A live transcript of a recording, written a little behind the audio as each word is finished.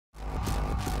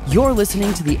You're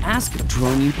listening to the Ask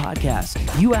Drone U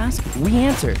podcast. You ask, we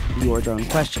answer your drone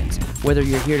questions. Whether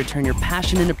you're here to turn your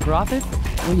passion into profit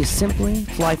or you simply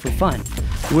fly for fun,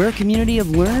 we're a community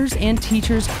of learners and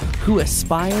teachers who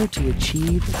aspire to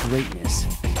achieve greatness.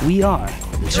 We are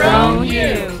Drone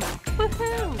U.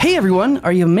 Hey everyone,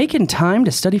 are you making time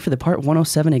to study for the Part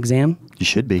 107 exam? You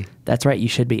should be. That's right, you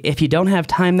should be. If you don't have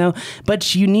time though,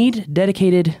 but you need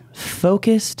dedicated,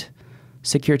 focused,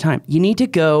 secure time, you need to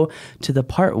go to the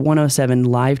Part 107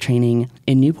 live training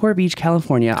in Newport Beach,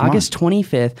 California, August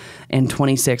 25th and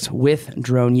 26th with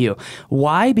Drone U.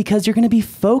 Why? Because you're going to be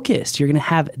focused, you're going to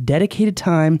have dedicated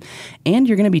time, and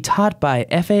you're going to be taught by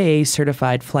FAA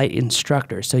certified flight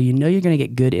instructors, so you know you're going to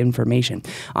get good information.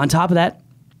 On top of that,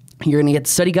 you're going to get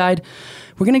the study guide.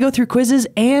 We're going to go through quizzes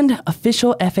and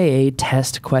official FAA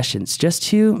test questions just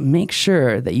to make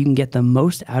sure that you can get the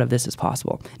most out of this as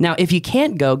possible. Now, if you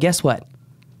can't go, guess what?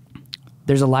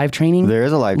 There's a live training. There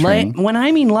is a live training. When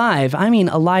I mean live, I mean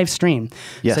a live stream.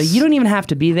 Yes. So you don't even have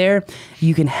to be there.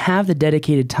 You can have the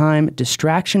dedicated time,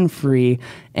 distraction-free,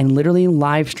 and literally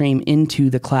live stream into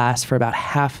the class for about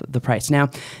half the price. Now,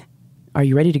 are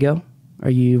you ready to go?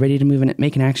 Are you ready to move and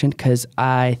make an action? Because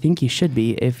I think you should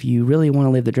be if you really want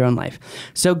to live the drone life.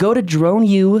 So go to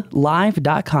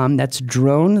droneulive.com. That's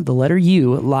drone, the letter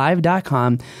U,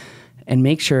 live.com, and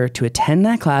make sure to attend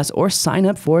that class or sign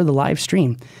up for the live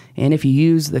stream. And if you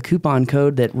use the coupon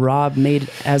code that Rob made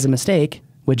as a mistake,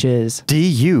 which is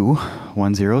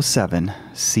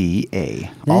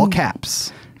DU107CA, all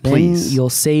caps, please. Then you'll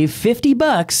save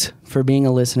 $50 for being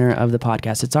a listener of the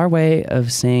podcast. It's our way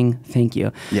of saying thank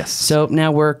you. Yes. So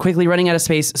now we're quickly running out of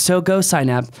space, so go sign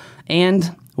up.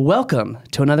 And welcome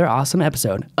to another awesome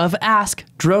episode of Ask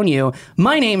Drone U.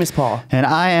 My name is Paul. And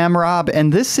I am Rob,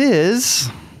 and this is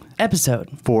Episode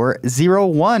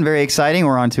 401. Very exciting.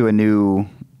 We're on to a new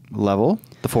level,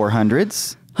 the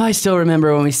 400s. I still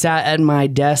remember when we sat at my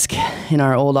desk in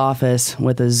our old office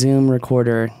with a Zoom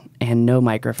recorder and no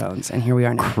microphones, and here we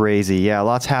are now. Crazy. Yeah,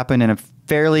 lots happened in a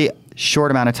fairly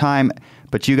short amount of time,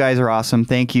 but you guys are awesome.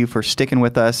 Thank you for sticking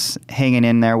with us, hanging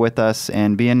in there with us,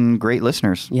 and being great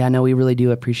listeners. Yeah, no, we really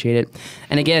do appreciate it.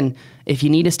 And again, if you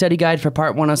need a study guide for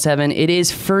Part 107, it is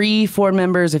free for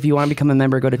members. If you want to become a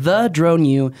member, go to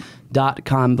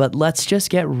thedroneu.com. But let's just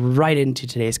get right into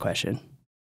today's question.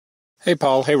 Hey,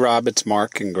 Paul. Hey, Rob. It's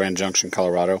Mark in Grand Junction,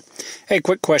 Colorado. Hey,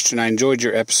 quick question. I enjoyed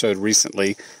your episode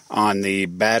recently on the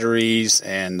batteries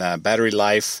and battery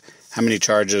life, how many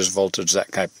charges, voltage,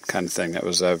 that kind of thing. That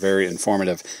was very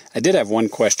informative. I did have one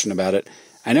question about it.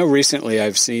 I know recently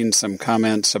I've seen some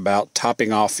comments about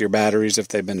topping off your batteries if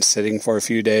they've been sitting for a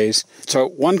few days. So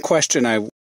one question I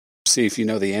see if you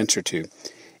know the answer to.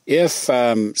 If,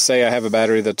 say, I have a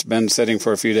battery that's been sitting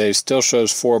for a few days, still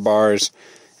shows 4 bars,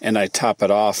 and I top it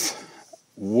off,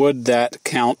 would that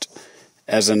count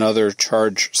as another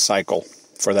charge cycle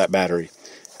for that battery?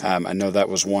 I know that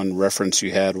was one reference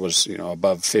you had was,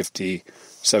 above 50,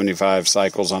 75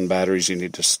 cycles on batteries, you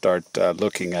need to start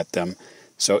looking at them.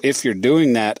 So if you're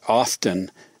doing that often,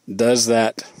 does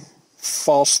that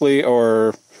falsely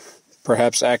or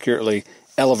perhaps accurately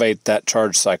elevate that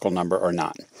charge cycle number or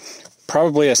not?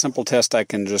 Probably a simple test I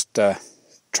can just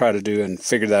try to do and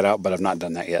figure that out, but I've not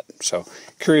done that yet. So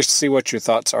curious to see what your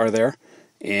thoughts are there,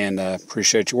 and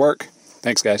appreciate your work.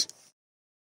 Thanks, guys.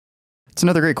 It's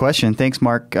another great question. Thanks,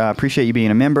 Mark. Appreciate you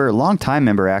being a member, long-time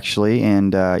member, actually.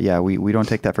 And we don't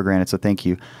take that for granted, so thank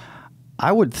you.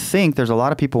 I would think there's a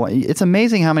lot of people. It's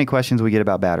amazing how many questions we get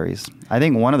about batteries. I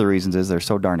think one of the reasons is they're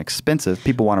so darn expensive.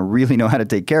 People want to really know how to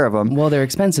take care of them. Well, they're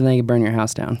expensive. They can burn your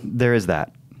house down. There is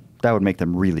that. That would make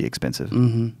them really expensive.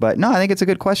 Mm-hmm. But no, I think it's a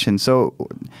good question. So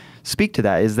speak to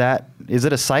that. Is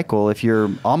it a cycle if you're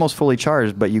almost fully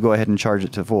charged, but you go ahead and charge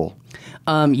it to full?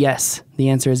 Yes. The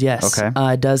answer is yes. Okay.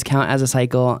 It does count as a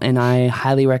cycle, and I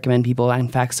highly recommend people. In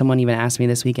fact, someone even asked me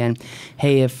this weekend,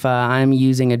 hey, if I'm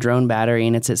using a drone battery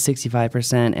and it's at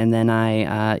 65% and then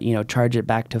I charge it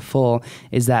back to full,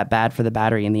 is that bad for the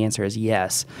battery? And the answer is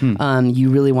yes. You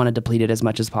really want to deplete it as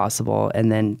much as possible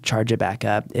and then charge it back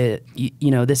up.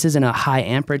 This isn't a high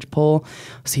amperage pull,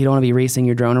 so you don't want to be racing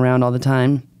your drone around all the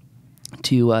time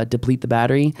to deplete the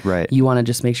battery. Right. You want to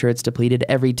just make sure it's depleted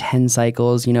every 10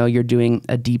 cycles. You're doing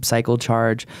a deep cycle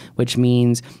charge, which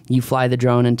means you fly the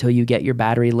drone until you get your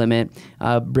battery limit,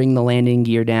 bring the landing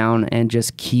gear down, and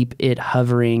just keep it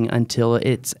hovering until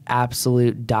it's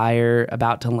absolute dire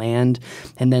about to land,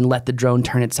 and then let the drone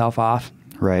turn itself off.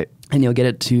 Right. and you'll get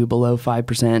it to below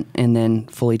 5% and then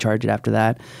fully charge it after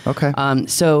that. Okay.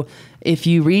 So if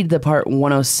you read the part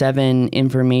 107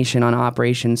 information on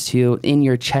operations too, in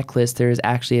your checklist, there's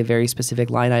actually a very specific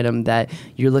line item that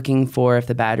you're looking for if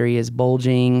the battery is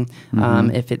bulging,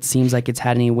 if it seems like it's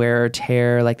had any wear or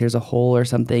tear, like there's a hole or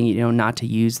something, you know, not to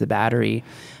use the battery.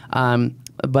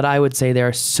 But I would say there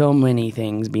are so many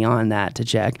things beyond that to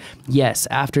check. Yes,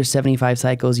 after 75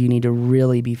 cycles, you need to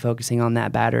really be focusing on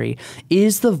that battery.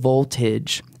 Is the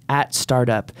voltage at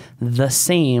startup the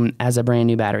same as a brand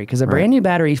new battery? Because a brand new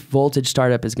battery voltage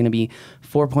startup is going to be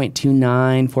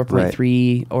 4.29,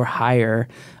 4.3 or higher.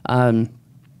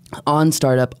 On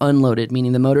startup, unloaded,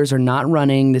 meaning the motors are not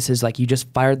running. This is like you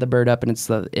just fired the bird up and it's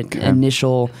the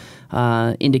initial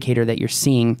indicator that you're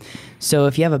seeing. So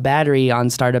if you have a battery on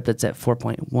startup that's at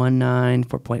 4.19,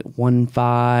 4.15,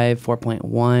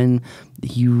 4.1,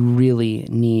 you really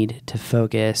need to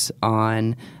focus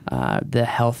on the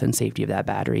health and safety of that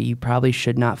battery. You probably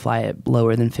should not fly it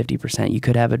lower than 50%. You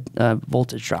could have a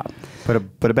voltage drop. But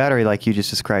a battery like you just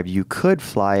described, you could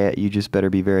fly it. You just better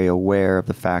be very aware of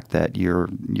the fact that you're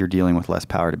dealing with less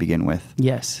power to begin with.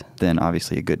 Yes. Than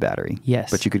obviously a good battery. Yes.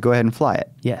 But you could go ahead and fly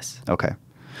it. Yes. Okay.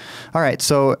 All right.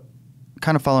 So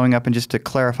kind of following up and just to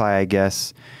clarify, I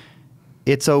guess,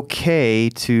 it's okay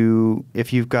to,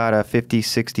 if you've got a 50,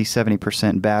 60,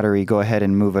 70% battery, go ahead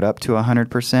and move it up to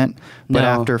 100%. But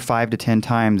after 5 to 10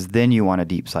 times, then you want to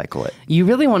deep cycle it. You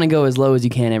really want to go as low as you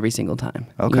can every single time.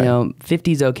 Okay. You know,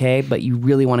 50 is okay, but you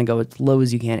really want to go as low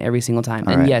as you can every single time.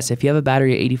 And yes, if you have a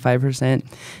battery at 85%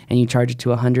 and you charge it to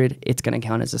 100, it's going to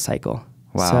count as a cycle.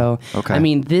 Wow. So, okay. I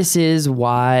mean, this is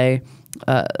why...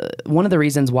 one of the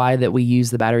reasons why that we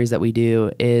use the batteries that we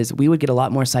do is we would get a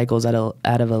lot more cycles out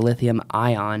of a lithium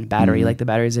ion battery, like the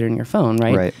batteries that are in your phone,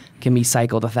 right? Can be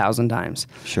cycled 1,000 times.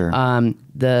 Sure.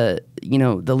 The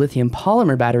lithium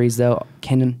polymer batteries though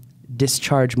can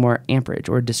discharge more amperage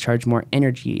or discharge more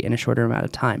energy in a shorter amount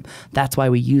of time. That's why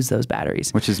we use those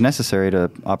batteries. Which is necessary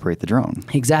to operate the drone.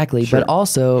 Exactly. Sure. But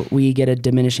also we get a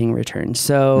diminishing return.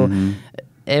 So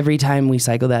every time we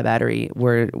cycle that battery,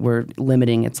 we're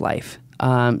limiting its life.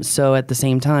 So at the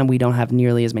same time, we don't have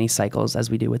nearly as many cycles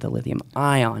as we do with a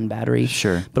lithium-ion battery.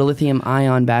 Sure. But a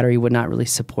lithium-ion battery would not really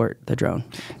support the drone.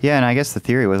 Yeah, and I guess the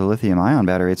theory with a lithium-ion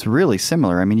battery, it's really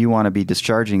similar. I mean, you want to be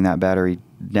discharging that battery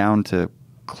down to,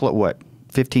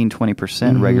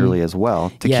 15-20% regularly as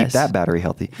well to keep that battery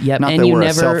healthy. Yep. Not and that we're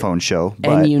a cell phone show.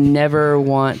 But and you never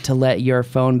want to let your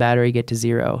phone battery get to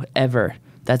zero, ever.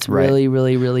 That's really,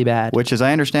 really, really bad. Which, as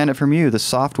I understand it from you, the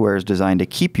software is designed to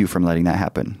keep you from letting that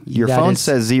happen. Your phone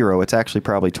says 0. It's actually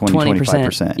probably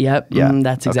 25%. Yep. Yeah.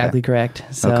 That's exactly correct.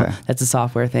 So that's a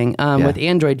software thing. With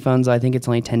Android phones, I think it's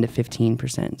only 10 to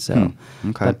 15%. So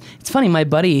but it's funny. My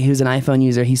buddy, who's an iPhone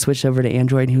user, he switched over to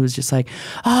Android and he was just like,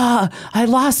 I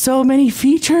lost so many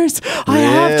features. I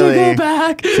have to go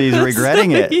back. So he's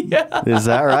regretting it. Is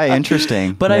that right?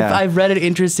 Interesting. But I've read an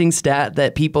interesting stat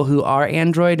that people who are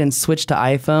Android and switch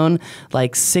to iPhone,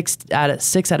 like 6 out of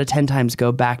 10 times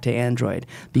go back to Android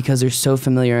because they're so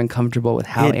familiar and comfortable with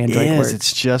how Android works.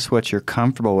 It's just what you're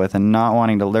comfortable with and not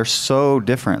wanting to. They're so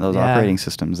different, those operating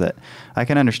systems, that I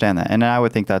can understand that. And I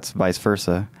would think that's vice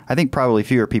versa. I think probably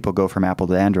fewer people go from Apple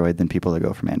to Android than people that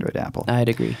go from Android to Apple. I'd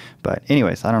agree. But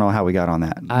anyways, I don't know how we got on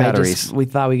that. Batteries. We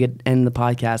thought we could end the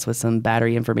podcast with some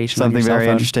battery information. Something very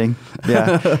interesting.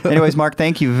 Yeah. Anyways, Mark,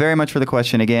 thank you very much for the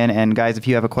question again. And guys, if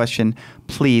you have a question,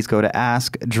 please go to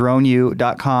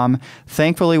askdroneu.com.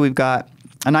 Thankfully, we've got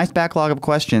a nice backlog of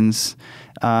questions.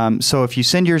 So if you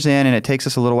send yours in and it takes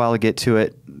us a little while to get to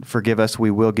it, forgive us,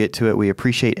 we will get to it. We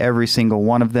appreciate every single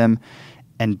one of them.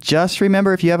 And just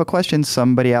remember, if you have a question,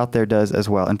 somebody out there does as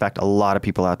well. In fact, a lot of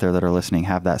people out there that are listening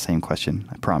have that same question.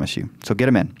 I promise you. So get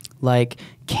them in. Like,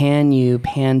 can you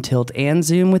pan, tilt, and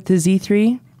zoom with the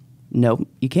Z3? Nope,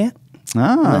 you can't.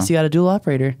 Unless you got a dual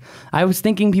operator. I was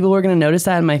thinking people were going to notice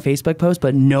that in my Facebook post,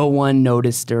 but no one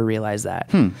noticed or realized that.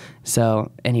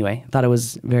 So anyway, thought it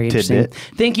was very interesting.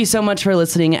 Thank you so much for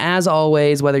listening. As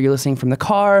always, whether you're listening from the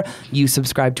car, you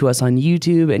subscribe to us on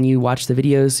YouTube, and you watch the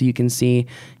videos so you can see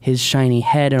his shiny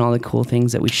head and all the cool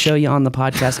things that we show you on the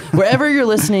podcast. Wherever you're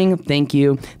listening, thank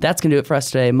you. That's going to do it for us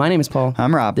today. My name is Paul.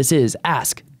 I'm Rob. This is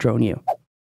Ask Drone U.